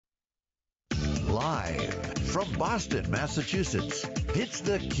Live from Boston, Massachusetts, it's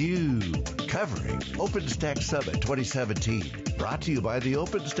theCUBE, covering OpenStack Summit 2017. Brought to you by the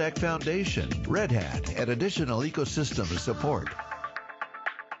OpenStack Foundation, Red Hat, and additional ecosystem support.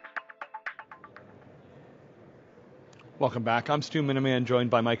 Welcome back. I'm Stu Miniman,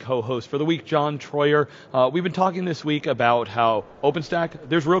 joined by my co-host for the week, John Troyer. We've been talking this week about how OpenStack,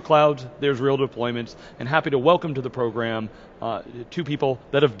 there's real clouds, there's real deployments, and happy to welcome to the program two people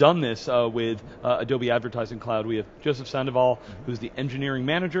that have done this with Adobe Advertising Cloud. We have Joseph Sandoval, who's the engineering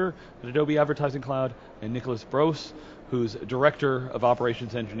manager at Adobe Advertising Cloud, and Nicolas Brousse, who's Director of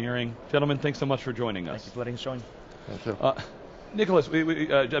Operations Engineering. Gentlemen, thanks so much for joining us. Thank you for letting us join. Thank you. Nicolas,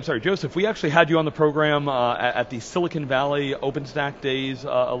 I'm sorry, Joseph, we actually had you on the program at the Silicon Valley OpenStack days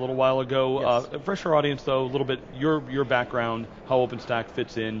a little while ago. Yes. Refresh our audience though, a little bit, your background, how OpenStack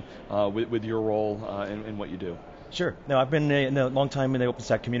fits in with your role and what you do. Sure. No, I've been in a long time in the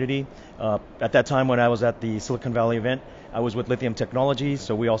OpenStack community. At that time when I was at the Silicon Valley event, I was with Lithium Technologies,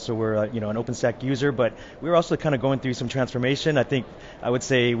 so we also were an OpenStack user, but we were also kind of going through some transformation. I would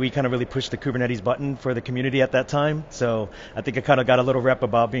say we kind of really pushed the Kubernetes button for the community at that time, so I think I kind of got a little rep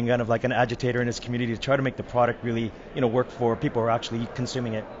about being kind of like an agitator in this community to try to make the product really work for people who are actually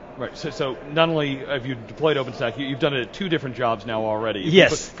consuming it. Right, so not only have you deployed OpenStack, you've done it at two different jobs now already.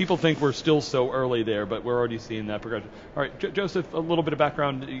 Yes. People think we're still so early there, but we're already seeing that progression. All right, Joseph, a little bit of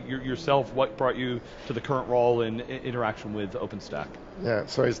background yourself, what brought you to the current role in interaction with OpenStack? Yeah,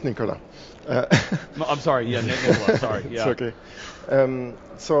 so it's Nicolas. I'm sorry, yeah, Nicolas, sorry. Yeah. It's okay.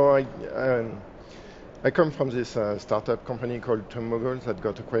 So I come from this startup company called Mogul that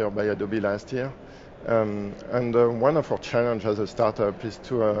got acquired by Adobe last year. And one of our challenges as a startup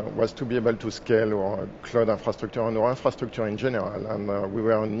was to be able to scale our cloud infrastructure and our infrastructure in general. And we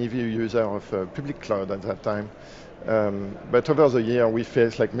were an heavy user of public cloud at that time. But over the year, we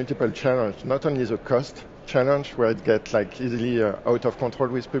faced multiple challenges. Not only the cost challenge, where it gets easily out of control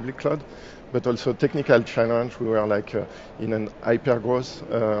with public cloud, but also technical challenge. We were in an hyper-growth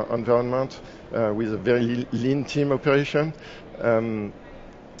environment with a very lean team operation.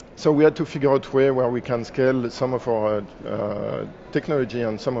 So we had to figure out a way where we can scale some of our technology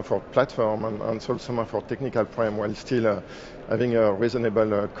and some of our platform and solve some of our technical problem while still having a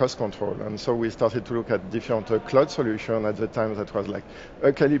reasonable cost control. And so we started to look at different cloud solutions at the time. That was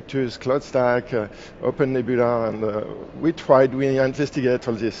Eucalyptus, CloudStack, OpenNebula, and we investigate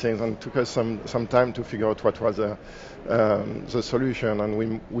all these things, and it took us some time to figure out what was the solution,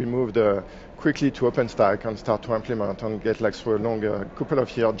 and we moved quickly to OpenStack and start to implement and get through a long couple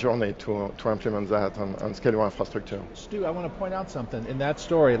of year journey to implement that and scale our infrastructure. Stu, I want to point out something in that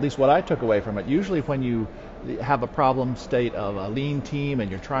story, at least what I took away from it. Usually when you have a problem state of a lean team and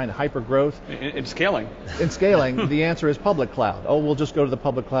you're trying to hyper growth. In scaling. In scaling, the answer is public cloud. Oh, we'll just go to the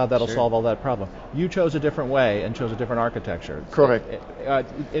public cloud, that'll solve all that problem. You chose a different way and chose a different architecture. Correct.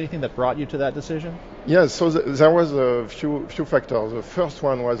 Anything that brought you to that decision? Yes, so there was a few factors. The first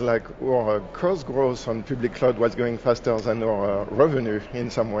one was our cost growth on public cloud was going faster than our revenue in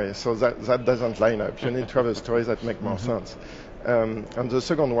some way, so that doesn't line up. You need to have a story that makes more sense. And the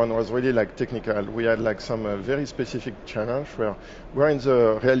second one was really technical. We had some very specific challenge where we're in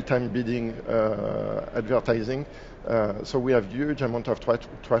the real-time bidding advertising. So we have huge amount of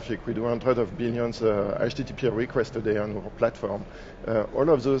traffic. We do hundreds of billions HTTP requests a day on our platform. All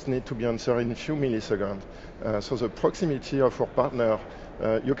of those need to be answered in a few milliseconds. So the proximity of our partner,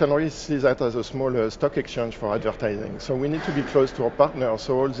 you can always see that as a small stock exchange for advertising. So we need to be close to our partner.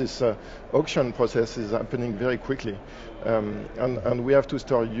 So all this auction process is happening very quickly. And we have to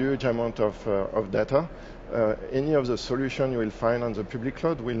store a huge amount of data. Any of the solution you will find on the public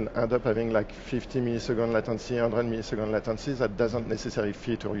cloud will end up having 50 millisecond latency, 100 millisecond latency. That doesn't necessarily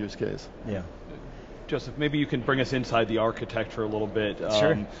fit our use case. Yeah. Joseph, maybe you can bring us inside the architecture a little bit.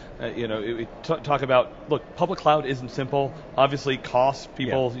 Sure. Talk about, look, public cloud isn't simple. Obviously costs,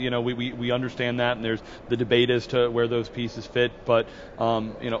 people, we understand that, and there's the debate as to where those pieces fit, but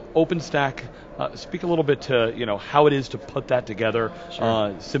OpenStack, speak a little bit to how it is to put that together.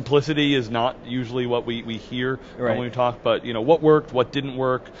 Sure. Simplicity is not usually what we hear right. when we talk, but what worked, what didn't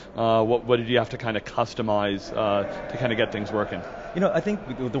work, what did you have to kind of customize to kind of get things working? I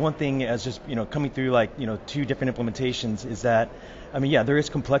think the one thing as just coming through two different implementations is that there is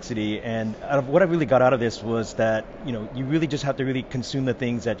complexity, and what I really got out of this was that you really just have to really consume the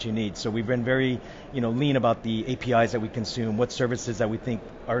things that you need. So we've been very lean about the APIs that we consume, what services that we think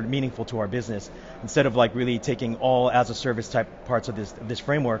are meaningful to our business. Instead of really taking all as a service type parts of this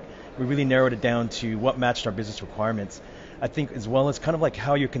framework, we really narrowed it down to what matched our business requirements. I think as well as kind of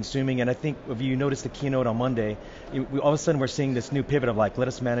how you're consuming, and I think if you noticed the keynote on Monday, all of a sudden we're seeing this new pivot of let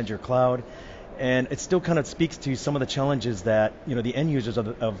us manage your cloud. And it still kind of speaks to some of the challenges that the end users of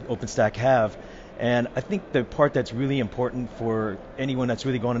OpenStack have. And I think the part that's really important for anyone that's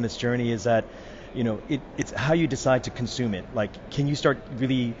really going on this journey is that it's how you decide to consume it. Like, can you start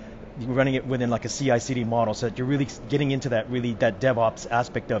really running it within like a CI/CD model so that you're really getting into that DevOps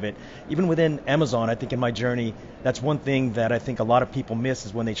aspect of it. Even within Amazon, I think in my journey, that's one thing that I think a lot of people miss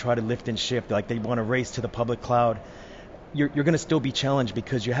is when they try to lift and shift, like they want to race to the public cloud. You're going to still be challenged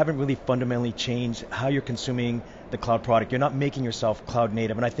because you haven't really fundamentally changed how you're consuming the cloud product. You're not making yourself cloud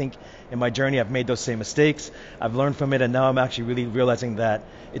native. And I think in my journey, I've made those same mistakes. I've learned from it, and now I'm actually really realizing that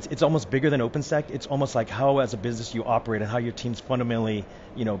it's almost bigger than OpenStack. It's almost like how, as a business, you operate and how your teams fundamentally,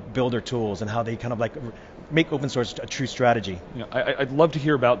 build their tools and how they kind of like make open source a true strategy. I'd love to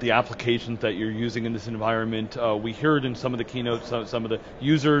hear about the applications that you're using in this environment. We heard in some of the keynotes, some of the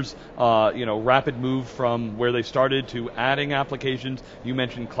users, rapid move from where they started to adding applications. You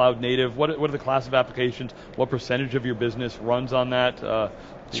mentioned cloud native. What are the class of applications? What percentage of your business runs on that?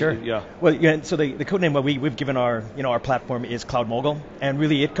 Sure. Yeah. Well, so the codename what we've given our platform is Cloud Mogul, and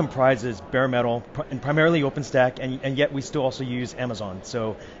really it comprises bare metal and primarily OpenStack, and yet we still also use Amazon.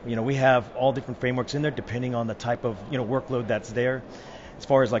 So we have all different frameworks in there depending on the type of workload that's there. As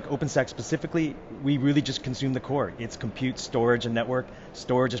far as like OpenStack specifically, we really just consume the core. It's compute, storage, and network.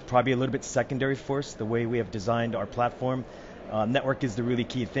 Storage is probably a little bit secondary for us, the way we have designed our platform. Network is the really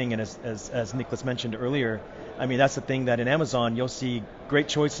key thing, and as Nicolas mentioned earlier, I mean, that's the thing that in Amazon, you'll see great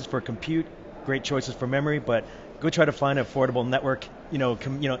choices for compute, great choices for memory, but go try to find an affordable network,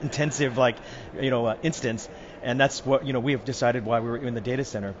 intensive instance, and that's what we have decided why we were in the data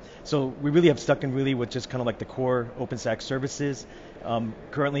center. So we really have stuck in really with just kind of like the core OpenStack services.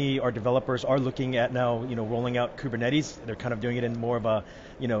 Currently, our developers are looking at now, rolling out Kubernetes. They're kind of doing it in more of a,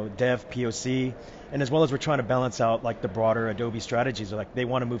 dev POC, and as well as we're trying to balance out like the broader Adobe strategies. Like they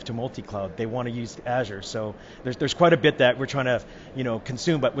want to move to multi-cloud, they want to use Azure. So there's quite a bit that we're trying to,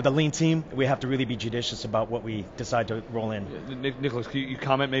 consume. But with a lean team, we have to really be judicious about what we decide to roll in. Nicolas, can you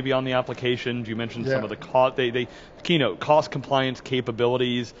comment maybe on the applications? You mentioned some of the cost. They keynote cost compliance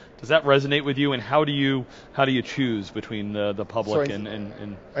capabilities. Does that resonate with you? And how do you choose between the public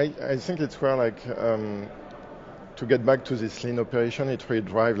and? I think it's where like. To get back to this lean operation, it really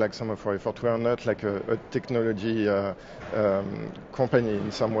drives like some of our effort. We are not like a technology company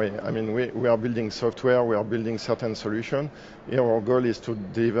in some way. I mean, we are building software, we are building certain solution. Here our goal is to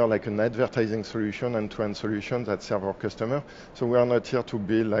deliver like an advertising solution, end-to-end solution that serve our customer. So we are not here to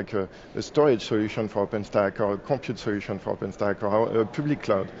build like a storage solution for OpenStack or a compute solution for OpenStack or a public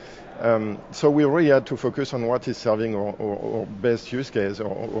cloud. So we really had to focus on what is serving our best use case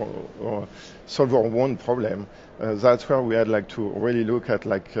or solve our one problem. That's where we had like to really look at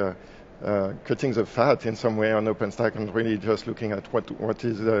like cutting the fat in some way on OpenStack and really just looking at what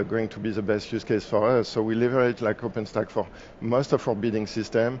is going to be the best use case for us. So we leverage like OpenStack for most of our bidding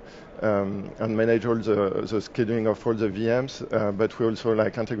system and manage all the scheduling of all the VMs, but we also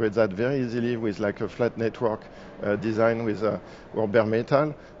like integrate that very easily with like a flat network design with our bare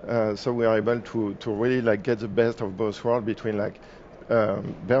metal. So we are able to really like get the best of both worlds between like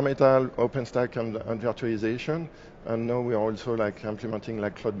bare metal, OpenStack, and virtualization. And now we are also like implementing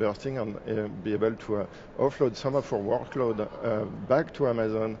like cloud bursting and be able to offload some of our workload back to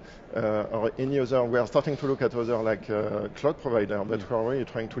Amazon or any other. We are starting to look at other like cloud provider, but we are really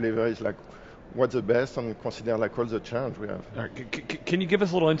trying to leverage like what's the best and consider like all the challenge we have. Can you give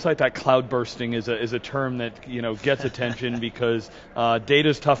us a little insight? That cloud bursting is a term that gets attention because data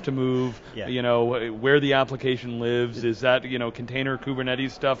is tough to move. Yeah. Where the application lives, is that container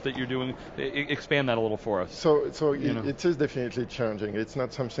Kubernetes stuff that you're doing? Expand that a little for us. So it is definitely challenging. It's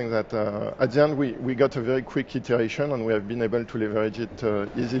not something that at the end we got a very quick iteration and we have been able to leverage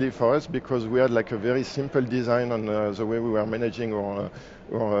it easily for us because we had like a very simple design on the way we were managing our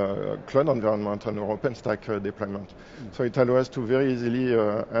cloud environment and our OpenStack deployment. So it allows us to very easily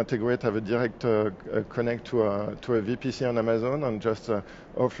integrate, have a direct connect to a VPC on Amazon and just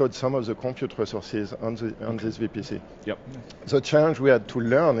offload some of the compute resources on this VPC. Yep. The challenge we had to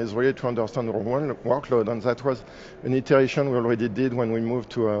learn is really to understand our own workload, and that was an iteration we already did when we moved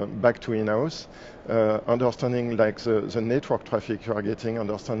to back to in-house. Understanding like the network traffic you are getting,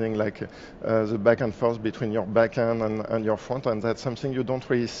 understanding like the back and forth between your backend and your front end. That's something you don't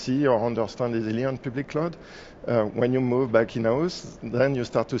really see or understand easily on public cloud. When you move back in-house, then you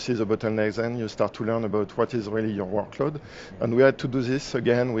start to see the bottlenecks, and you start to learn about what is really your workload. And we had to do this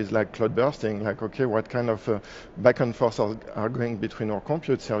again with like cloud bursting, like okay, what kind of back and forth are going between our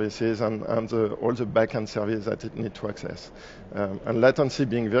compute services and all the backend services that it need to access. And latency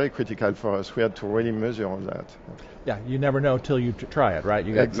being very critical for us, we had to really measure all that. Yeah, you never know till you try it, right?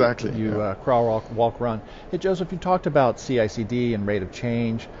 Exactly. You crawl, walk, run. Hey, Joseph, you talked about CI/CD and rate of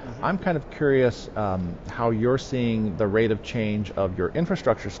change. I'm kind of curious how you're seeing the rate of change of your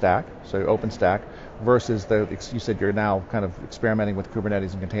infrastructure stack, so OpenStack, versus you said you're now kind of experimenting with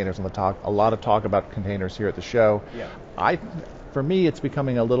Kubernetes and containers on the talk. A lot of talk about containers here at the show. Yeah. For me, it's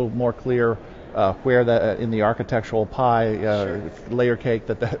becoming a little more clear where in the architectural layer cake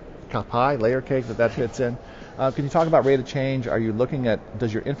that fits in. Can you talk about rate of change? Are you looking at,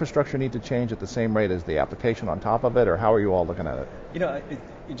 does your infrastructure need to change at the same rate as the application on top of it, or how are you all looking at it? You know,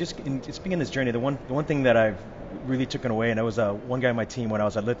 speaking in this journey, the one thing that I've really taken away, and I was one guy on my team when I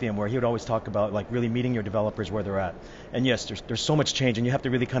was at Lithium, where he would always talk about like really meeting your developers where they're at. And yes, there's so much change, and you have to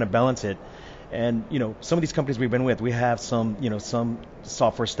really kind of balance it. And you know, some of these companies we've been with, we have some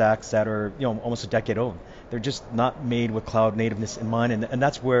software stacks that are almost a decade old. They're just not made with cloud nativeness in mind, and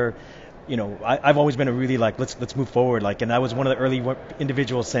that's where. I've always been a really let's move forward, and I was one of the early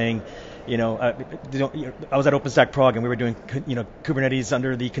individuals saying, I was at OpenStack Prague and we were doing Kubernetes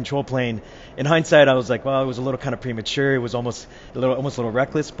under the control plane. In hindsight, I was like, well, it was a little kind of premature. It was almost a little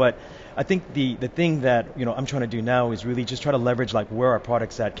reckless. But I think the thing that I'm trying to do now is really just try to leverage where our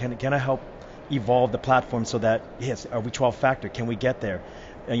product's at. Can I help evolve the platform so that yes, are we 12 factor? Can we get there?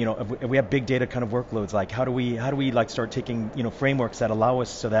 If we have big data kind of workloads, how do we start taking frameworks that allow us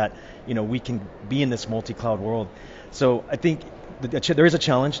so that we can be in this multi-cloud world. So I think there is a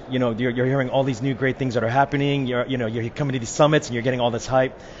challenge. You're hearing all these new great things that are happening. You're coming to these summits and you're getting all this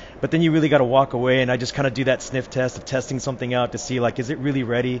hype, but then you really got to walk away. And I just kind of do that sniff test of testing something out to see is it really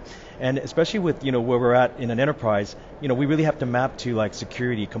ready? And especially with where we're at in an enterprise, we really have to map to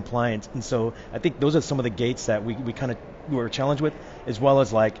security, compliance. And so I think those are some of the gates that we kind of were challenged with, as well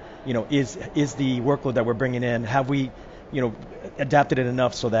as is the workload that we're bringing in, have we adapted it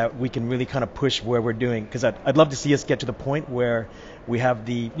enough so that we can really kind of push where we're doing? Because I'd love to see us get to the point where we have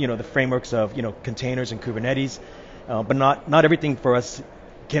the the frameworks of containers and Kubernetes, but not everything for us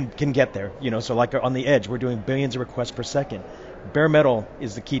can get there. So on the edge, we're doing billions of requests per second. Bare metal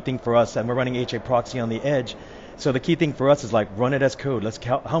is the key thing for us, and we're running HA proxy on the edge. So the key thing for us is run it as code.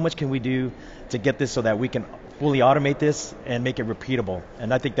 How much can we do to get this so that we can fully automate this and make it repeatable?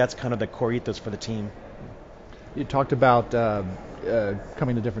 And I think that's kind of the core ethos for the team. You talked about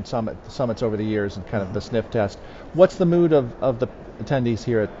coming to different summits over the years and kind of the sniff test. What's the mood of the attendees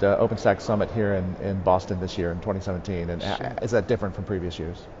here at OpenStack Summit here in Boston this year in 2017? And Sure. Is that different from previous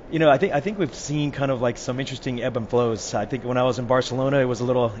years? I think we've seen kind of some interesting ebb and flows. I think when I was in Barcelona, it was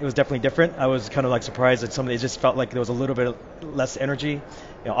definitely different. I was kind of surprised that it just felt like there was a little bit less energy.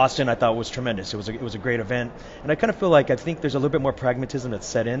 Austin I thought was tremendous. It was a great event, and I kind of feel I think there's a little bit more pragmatism that's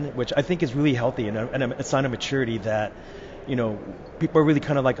set in, which I think is really healthy and a sign of maturity that people are really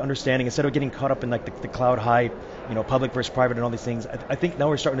kind of understanding, instead of getting caught up in the cloud hype, public versus private and all these things. I think now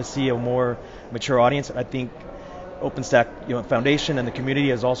we're starting to see a more mature audience. I think OpenStack Foundation and the community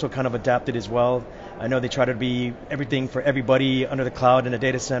has also kind of adapted as well. I know they try to be everything for everybody under the cloud in a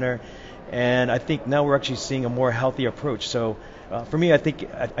data center, and I think now we're actually seeing a more healthy approach. So for me, I think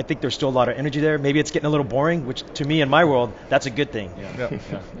there's still a lot of energy there. Maybe it's getting a little boring, which to me in my world, that's a good thing.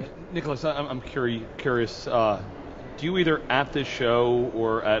 Yeah. Nicolas, I'm curious. Do you either at this show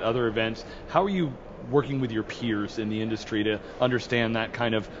or at other events, how are you working with your peers in the industry to understand that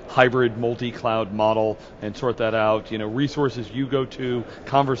kind of hybrid multi-cloud model and sort that out? Resources you go to,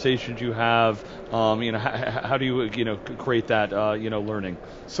 conversations you have. How do you create that learning?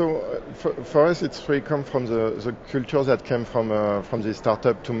 So for us, it's really come from the culture that came from the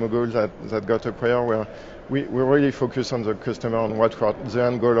startup to Mogul that got acquired, where we really focus on the customer, on the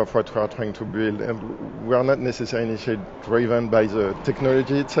end goal of what we are trying to build, and we are not necessarily driven by the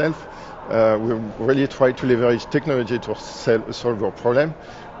technology itself. We really try to leverage technology to solve our problem.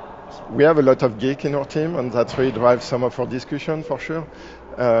 We have a lot of geek in our team, and that really drives some of our discussion for sure.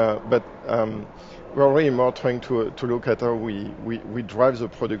 But we're really more trying to look at how we drive the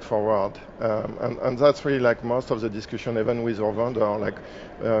product forward. And that's really most of the discussion, even with our vendor.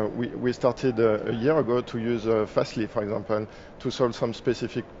 We started a year ago to use Fastly, for example, to solve some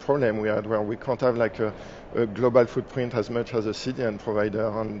specific problem we had where we can't have a global footprint as much as a CDN provider,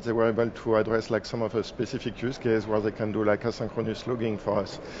 and they were able to address some of the specific use case where they can do asynchronous logging for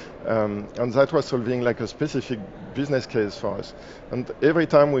us. And that was solving a specific business case for us. And every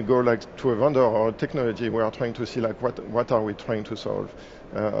time we go to a vendor or a technology, we are trying to see what are we trying to solve.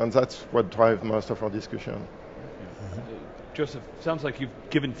 And that's what drives most of our discussion. Joseph, sounds like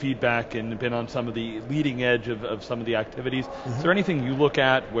you've given feedback and been on some of the leading edge of some of the activities. Is there anything you look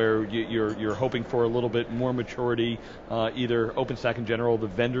at where you're hoping for a little bit more maturity, either OpenStack in general, the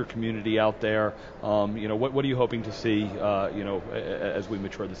vendor community out there? What are you hoping to see, as we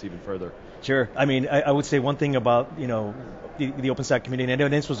mature this even further? Sure. I mean, I would say one thing about, the OpenStack community,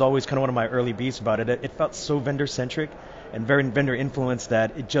 and this was always kind of one of my early beefs about it. It felt so vendor-centric and very vendor-influenced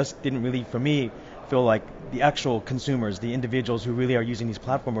that it just didn't really, for me, feel like the actual consumers, the individuals who really are using these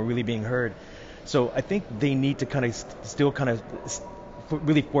platforms are really being heard. So I think they need to kind of still kind of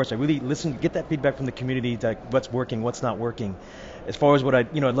really force it, really listen, get that feedback from the community, that what's working, what's not working. As far as what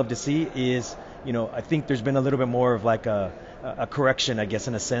I'd love to see is, I think there's been a little bit more of like a correction, I guess,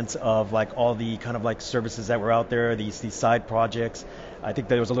 in a sense of like all the kind of like services that were out there, these side projects. I think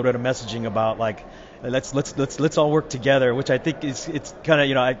there was a little bit of messaging about like let's all work together, which I think it's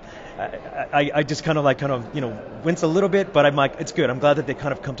kind of I just kind of wince a little bit, but I'm like, it's good. I'm glad that they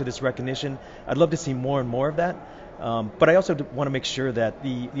kind of come to this recognition. I'd love to see more and more of that. But I also want to make sure that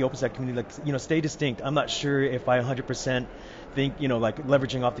the OpenStack community, stay distinct. I'm not sure if I 100% think, like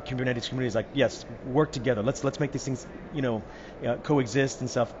leveraging off the Kubernetes community is like, yes, work together. Let's make these things, coexist and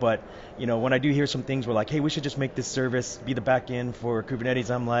stuff. But, when I do hear some things where like, hey, we should just make this service be the back end for Kubernetes,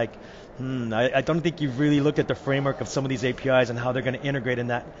 I'm like, I don't think you've really looked at the framework of some of these APIs and how they're going to integrate in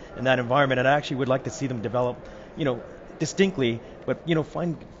that environment. And I actually would like to see them develop, distinctly, but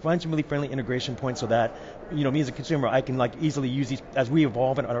find some really friendly integration points so that me as a consumer, I can like easily use these as we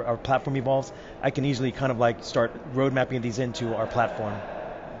evolve and our platform evolves. I can easily kind of like start road mapping these into our platform.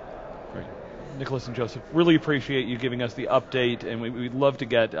 Great. Nicolas and Joseph, really appreciate you giving us the update, and we'd love to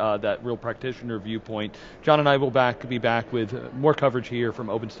get that real practitioner viewpoint. John and I will be back with more coverage here from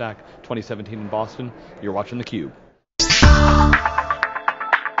OpenStack 2017 in Boston. You're watching theCUBE.